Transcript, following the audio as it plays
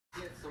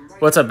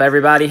What's up,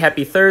 everybody?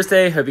 Happy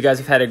Thursday. Hope you guys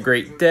have had a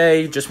great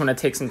day. Just want to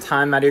take some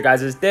time out of your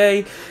guys'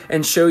 day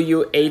and show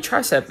you a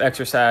tricep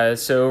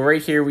exercise. So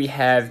right here we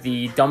have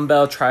the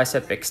dumbbell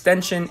tricep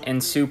extension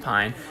and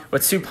supine.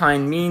 What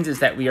supine means is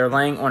that we are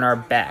laying on our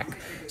back.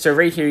 So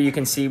right here you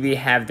can see we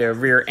have the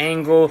rear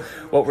angle.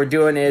 What we're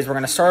doing is we're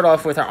going to start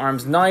off with our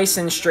arms nice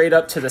and straight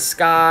up to the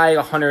sky,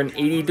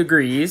 180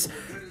 degrees.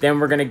 Then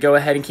we're going to go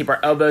ahead and keep our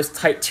elbows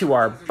tight to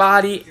our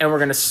body, and we're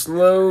going to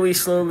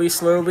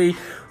slowly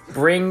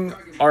bring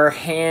our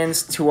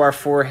hands to our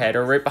forehead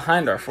or right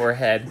behind our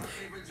forehead.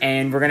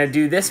 And we're going to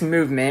do this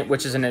movement,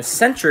 which is an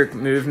eccentric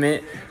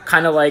movement,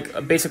 kind of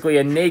like basically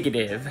a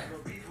negative.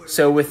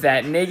 So with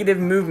that negative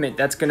movement,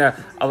 that's going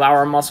to allow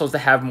our muscles to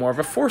have more of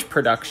a force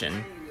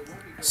production.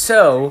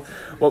 So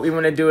what we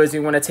want to do is we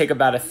want to take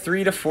about a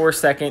 3 to 4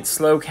 second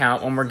slow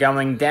count when we're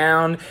going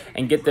down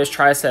and get those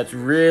triceps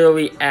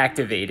really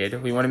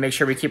activated. We want to make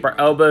sure we keep our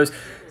elbows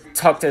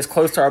tucked as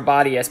close to our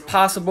body as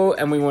possible,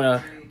 and we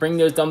want to bring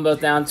those dumbbells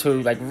down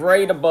to like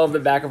right above the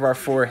back of our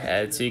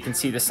forehead. So you can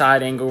see the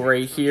side angle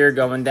right here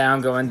going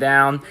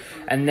down.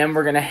 And then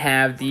we're going to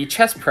have the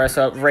chest press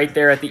up right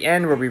there at the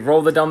end where we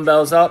roll the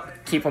dumbbells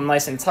up, keep them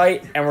nice and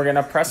tight, and we're going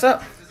to press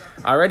up.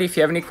 Alrighty, if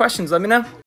you have any questions, let me know.